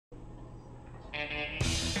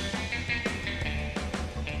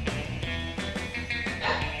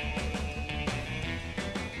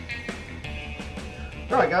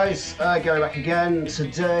Right guys, Gary back again.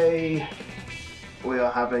 Today we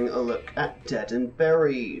are having a look at Dead and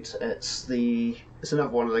Buried. It's another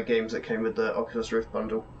one of the games that came with the Oculus Rift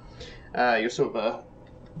bundle. You're sort of a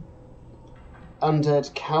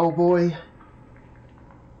undead cowboy.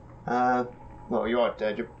 Well, you are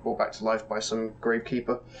dead. You're brought back to life by some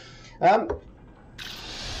gravekeeper.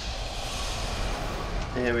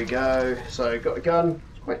 Here we go. So got a gun.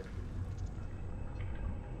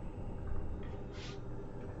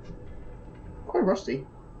 Quite rusty.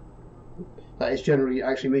 That is generally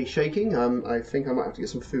actually me shaking. I think I might have to get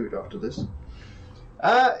some food after this.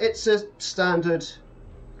 It's a standard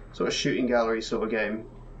sort of shooting gallery sort of game.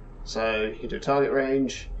 So you can do target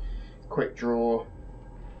range, quick draw,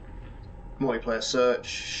 multiplayer search,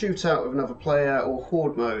 shoot out with another player, or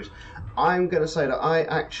horde mode. I'm going to say that I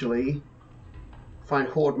actually find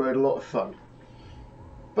horde mode a lot of fun.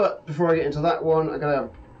 But before I get into that one, I'm going to have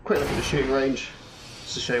a quick look at the shooting range,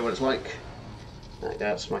 just to show you what it's like.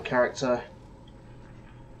 That's my character.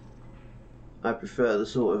 I prefer the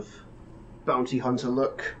sort of bounty hunter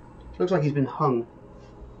look. Looks like he's been hung.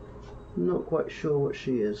 I'm not quite sure what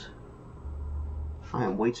she is. I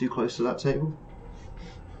am way too close to that table.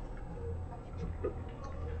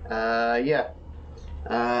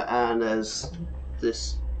 And there's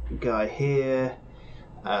this guy here,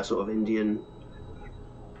 sort of Indian,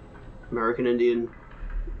 American Indian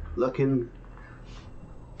looking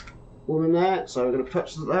woman there, so we're going to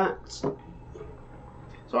touch that. So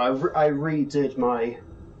I redid my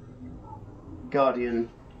Guardian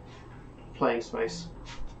playing space.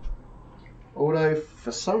 Although,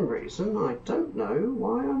 for some reason, I don't know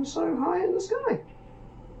why I'm so high in the sky.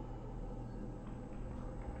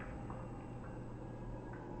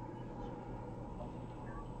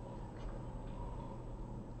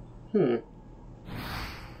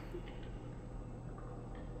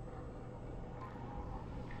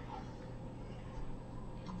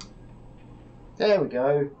 There we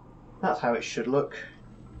go. That's how it should look.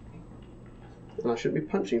 And I shouldn't be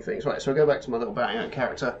punching things. Right, so I'll go back to my little bounty hunter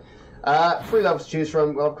character. 3 levels to choose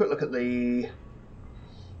from. Well, have a quick look at the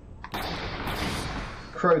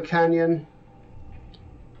Crow Canyon,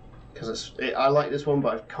 because I like this one,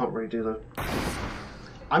 but I can't really do the...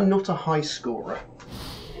 I'm not a high scorer.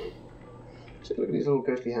 So look at these little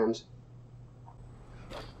ghostly hands.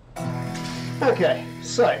 Okay,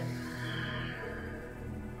 so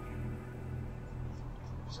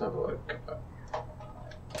let's have a look.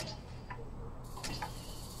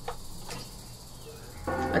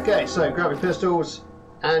 Okay, so grab your pistols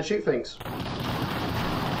and shoot things.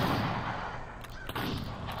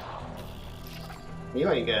 You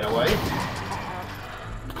ain't getting away.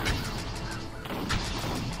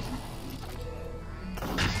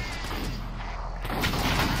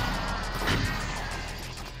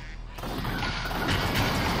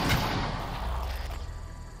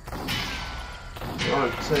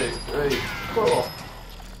 One, two, three, four.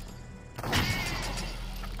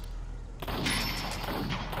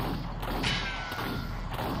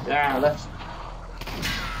 Yeah, left.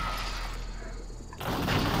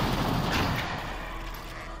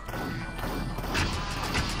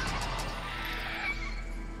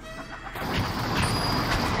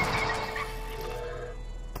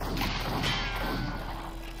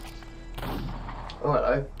 Oh,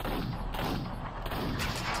 hello.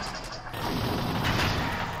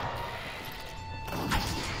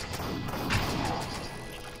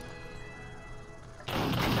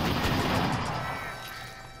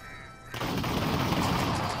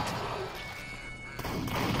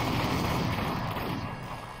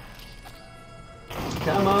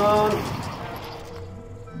 Come on!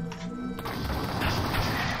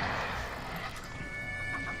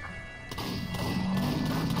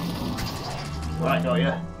 Right, got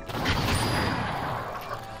ya.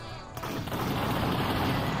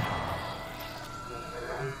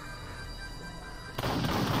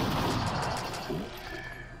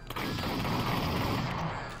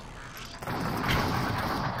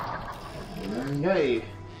 Okay.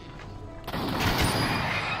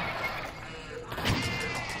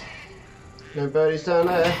 No birdies down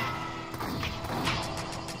there.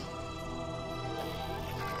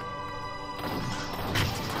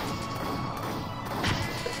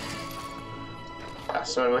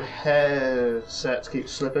 Sorry, my headset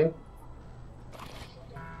keeps slipping.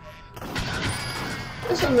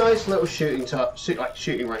 It's a nice little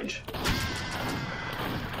shooting range.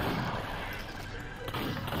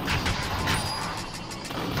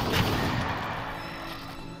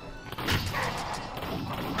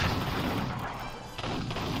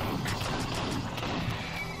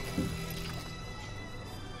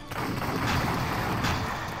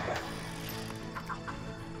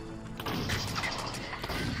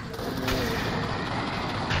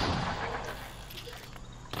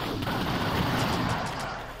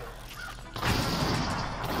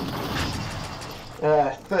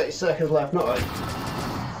 30 seconds left. Not a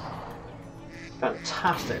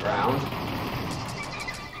fantastic round.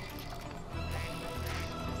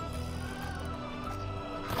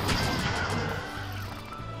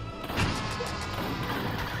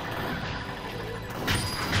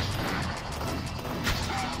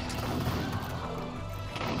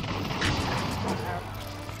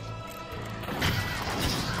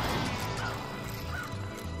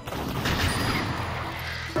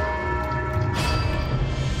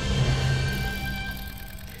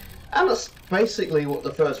 And that's basically what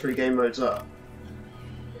the first 3 game modes are.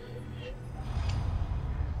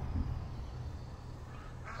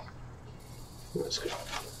 Let's go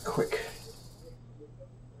quick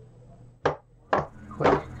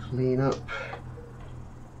clean up.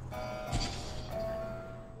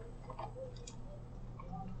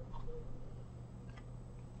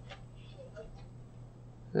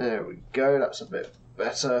 There we go, that's a bit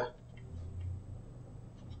better.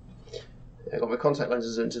 I got my contact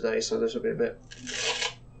lenses in today, so this will be a bit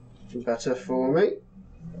better for me.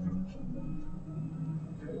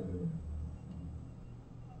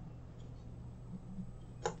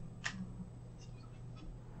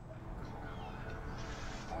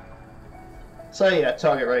 So yeah,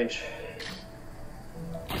 target range.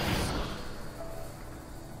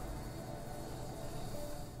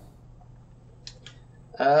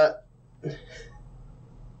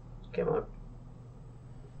 Come on.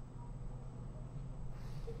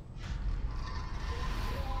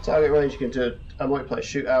 Target range, you can do a multiplayer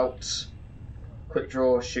shootout, quick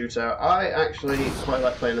draw, shootout. I actually quite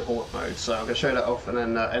like playing the Horde mode, so I'm going to show that off and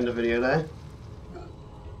then end the video there.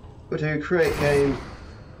 We'll do create game.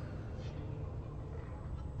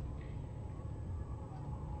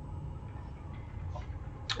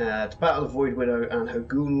 To battle the Void Widow and her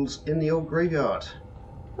ghouls in the old graveyard.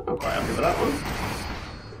 I'm quite happy with that one.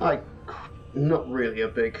 I'm not really a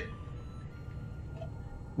big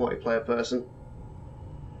multiplayer person.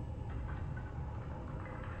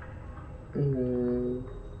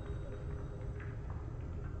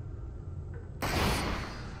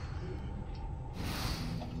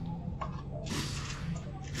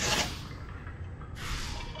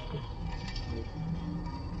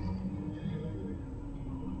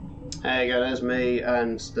 There you go, there's me,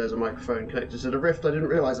 and there's a microphone connected to the Rift. I didn't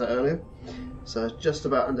realise that earlier. So it's just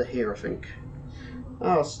about under here, I think.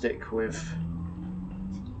 I'll stick with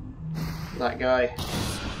that guy.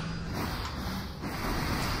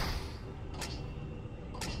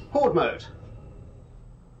 Horde mode.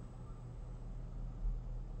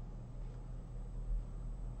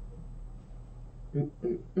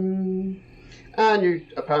 And you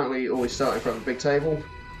apparently always start in front of a big table.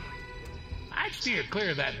 I'd steer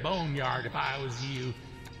clear of that boneyard if I was you.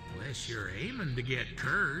 Unless you're aiming to get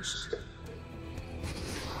cursed.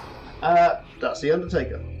 That's the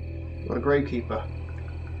Undertaker. What a Gravekeeper.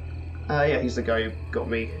 Yeah, he's the guy who got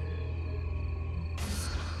me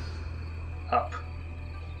up.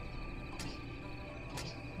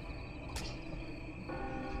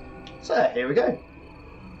 So, here we go.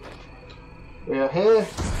 We are here.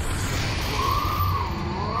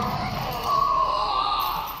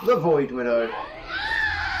 The Void Widow.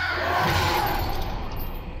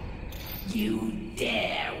 You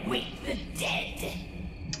dare wake the dead?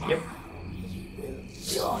 Yep. You will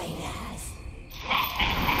join us.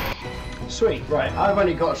 Sweet, right, I've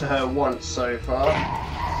only got to her once so far.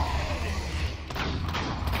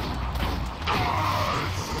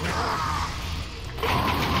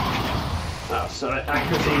 Oh, so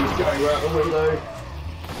accuracy is going out the window.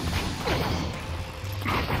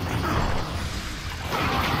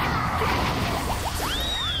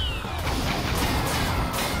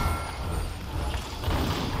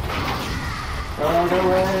 On the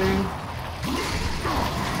way.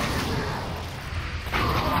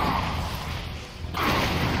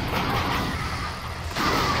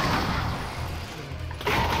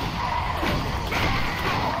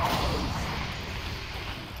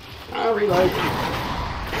 I'll reload.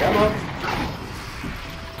 Come on.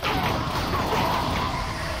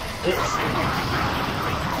 It's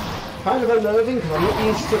kind of unnerving because I'm not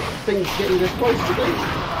used to things getting this close to me.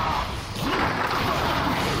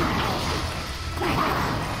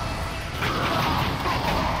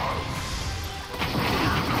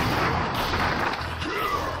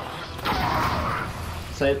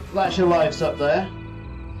 So that's your lives up there.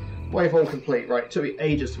 Wave 1 complete. Right, it took me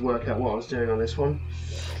ages to work out what I was doing on this one.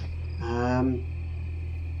 I'm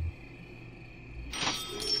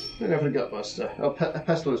going for the Gutbuster. Oh, a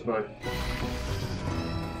Pestilence Bow.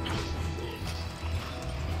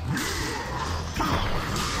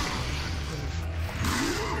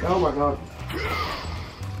 Oh my god.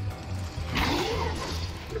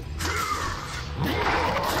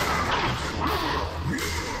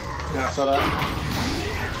 Yeah, I saw that.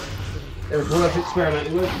 It was worth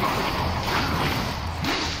experimenting with.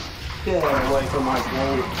 Get away from my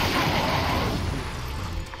wall.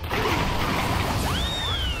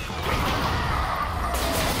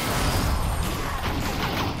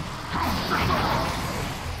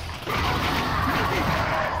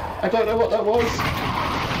 I don't know what that was.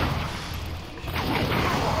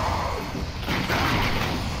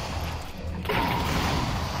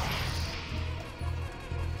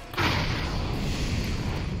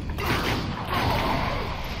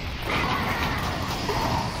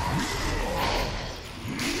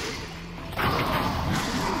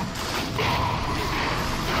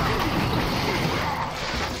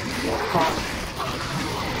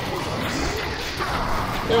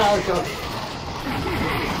 Oh god.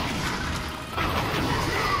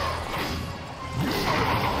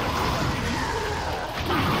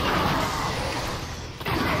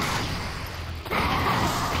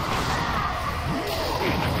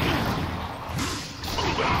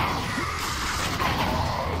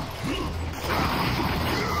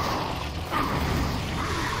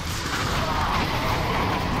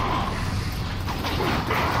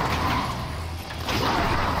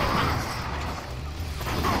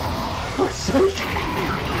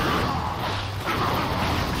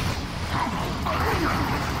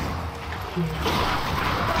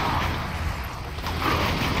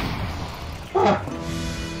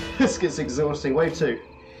 This gets exhausting. Wave 2.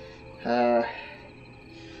 I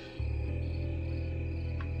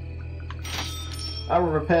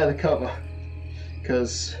will repair the cover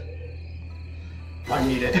because I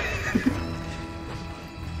need it.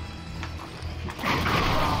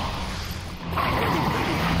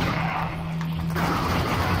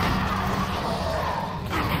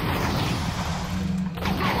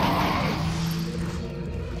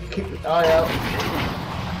 Keep an eye out.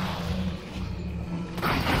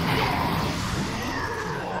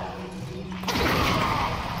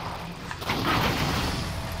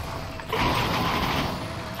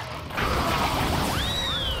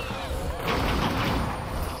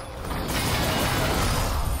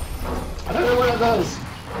 I don't know what it does.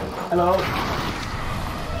 Hello.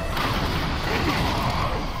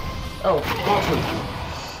 Oh, marksman.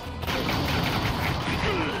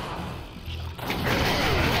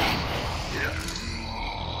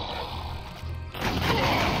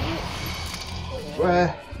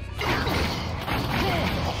 Where?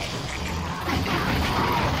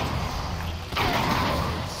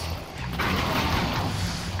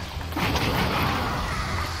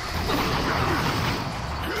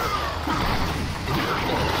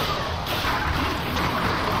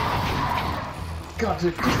 God,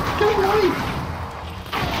 just go away!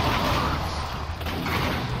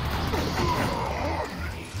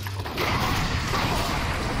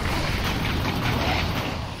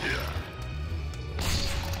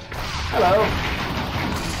 Hello.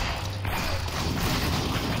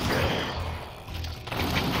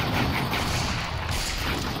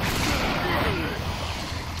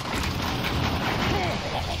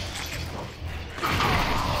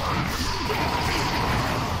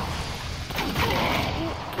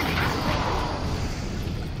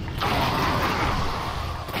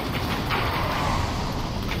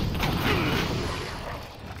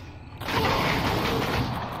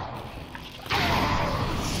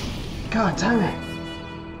 God damn it!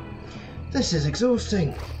 This is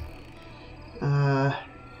exhausting. I'll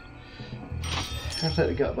take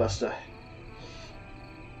the Gutbuster.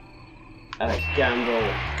 A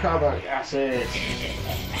gamble. Carbonic acid.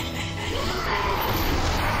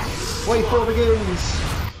 Wave 4 begins.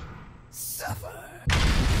 Suffer.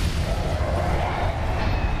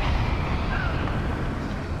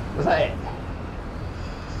 Was that it?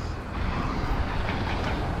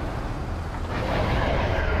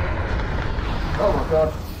 Oh my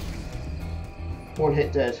god. One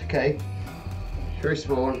hit dead, okay.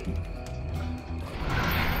 Respawn.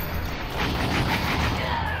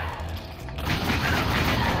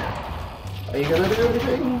 Are you gonna do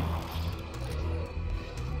anything?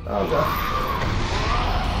 Oh god.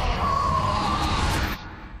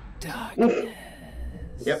 Darkness.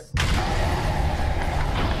 Yep.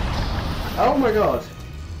 Oh my god.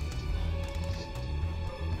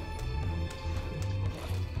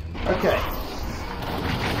 Okay.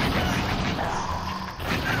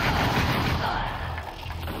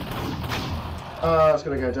 Oh, it's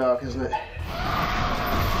gonna go dark, isn't it?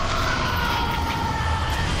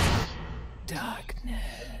 Darkness.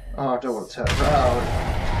 Oh, I don't want to turn around.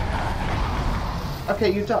 Okay,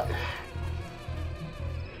 you duck.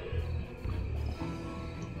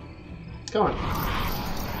 Come on.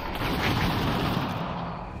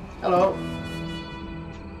 Hello.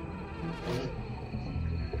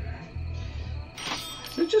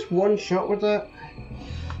 Is it just one shot with that?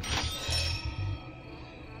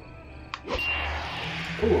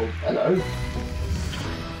 Oh, hello.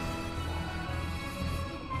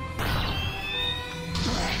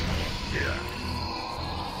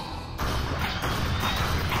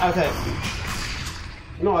 Okay.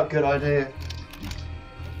 Not a good idea.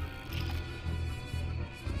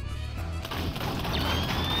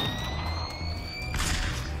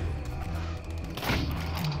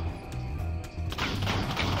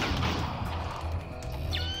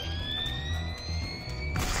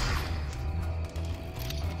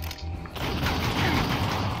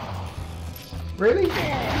 Really?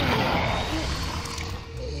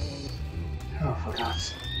 Oh, for God's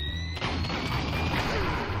sake.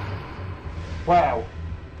 Wow.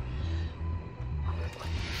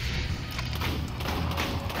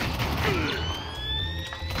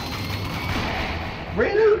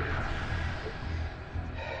 Really?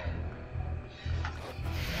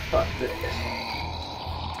 Fuck this.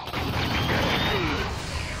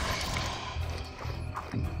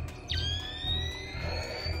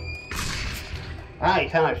 Ah, you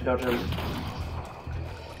can actually dodge him.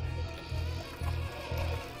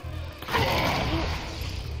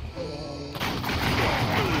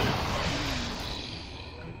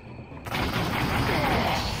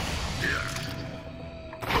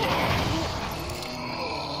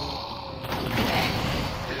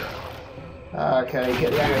 Okay,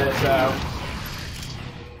 get the hang of this out.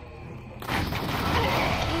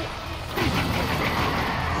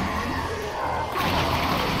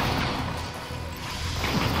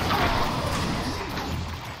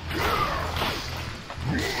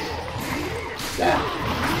 Yeah.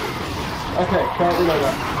 Okay, can't reload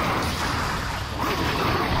that.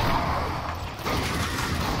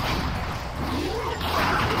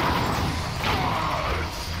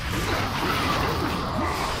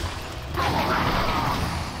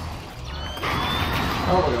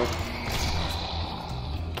 Oh my god.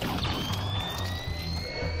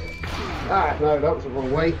 Ah, no, that was the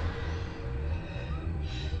wrong way.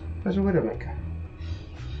 Where's the Widowmaker?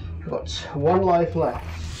 I've got one life left.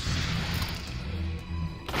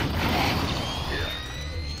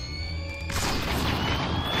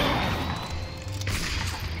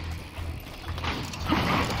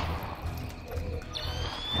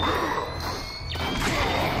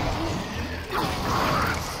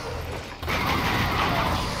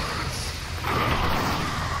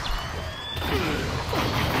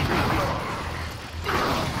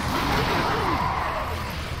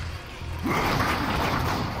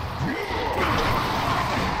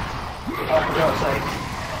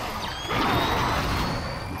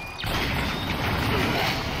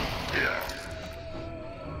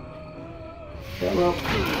 Yeah, well.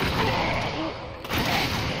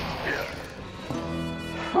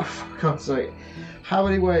 Oh, for God's sake. How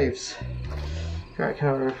many waves? Right, can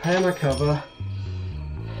I repair my cover?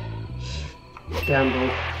 Gamble.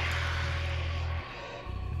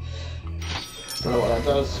 Don't know what that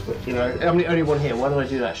does, but you know, only one here. Why did I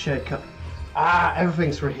do that? Shared cut. Ah,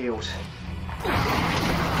 everything's rehealed.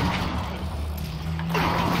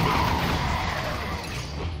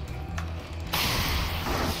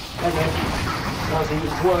 Okay. That's the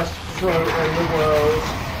worst throw in the world.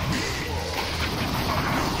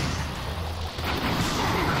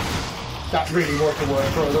 That really was the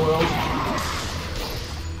worst throw in the world.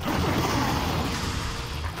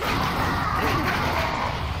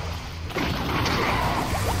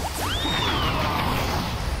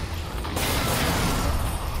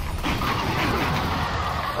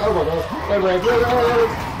 Oh my god, no way, no, no,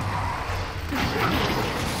 no.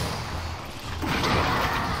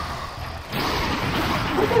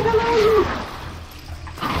 What the hell are you?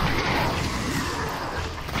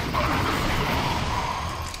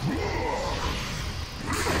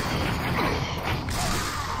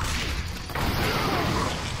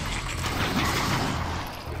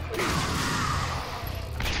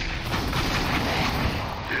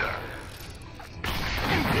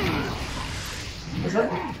 Is that?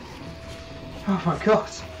 Oh my god.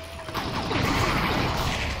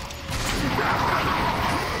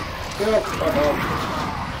 Oh, fuck off.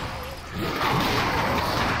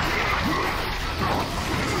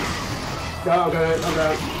 No, I'm going.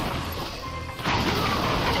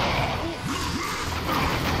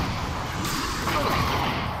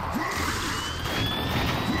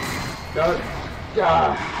 Go.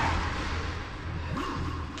 Yeah.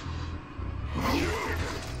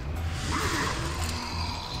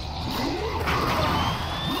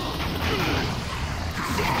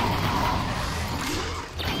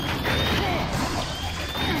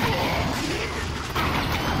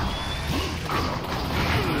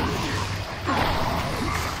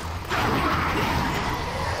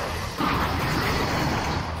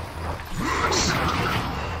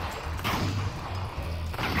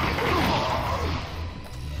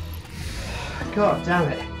 God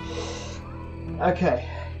damn it. Okay.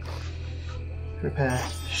 Repair.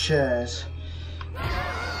 Shares.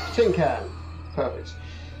 Tin can. Perfect.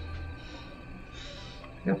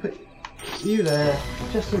 I'm going to put you there,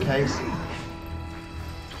 just in case.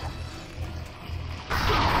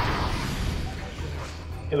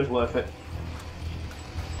 It was worth it.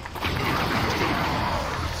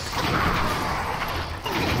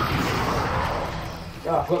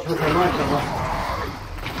 Oh, I forgot to repair my camera.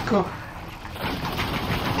 God.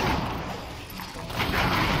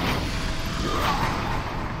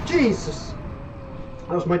 Jesus!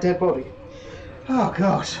 That was my dead body. Oh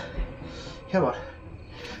God. Come on.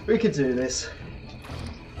 We can do this.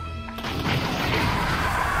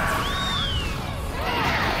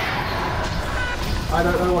 I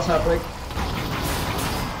don't know what's happening.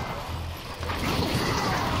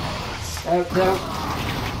 Down.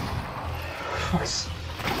 Fucks.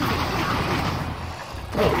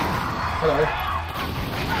 Oh, hello.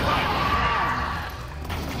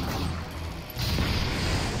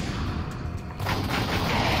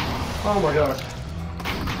 Oh my God.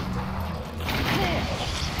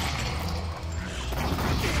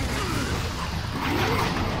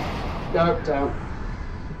 No, down.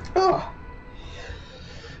 Oh.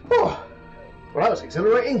 Oh. Well, that was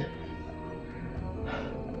exhilarating.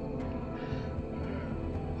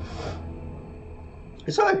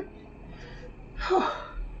 So, oh.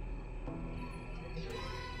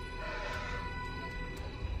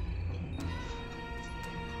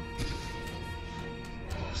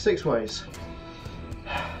 6 ways.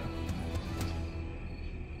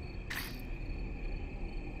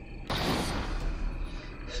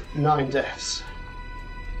 Nine deaths.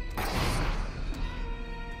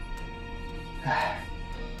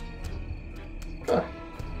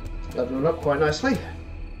 Leveling up quite nicely.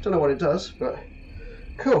 Don't know what it does, but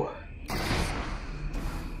cool.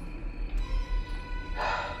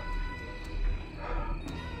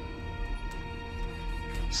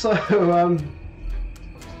 So,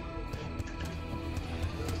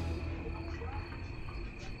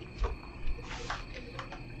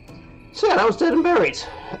 so yeah, that was Dead and Buried.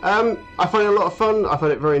 I find it a lot of fun. I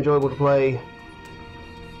find it very enjoyable to play.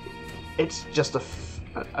 It's just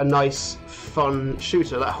a nice, fun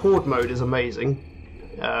shooter. That Horde mode is amazing,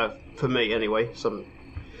 for me anyway. Some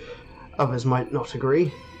others might not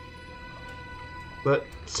agree. But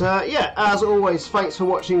yeah, as always, thanks for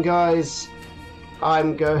watching, guys.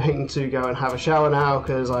 I'm going to go and have a shower now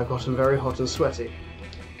because I've gotten very hot and sweaty.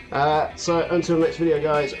 So until the next video,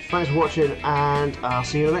 guys, thanks for watching, and I'll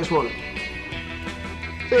see you in the next one.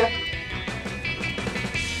 See ya!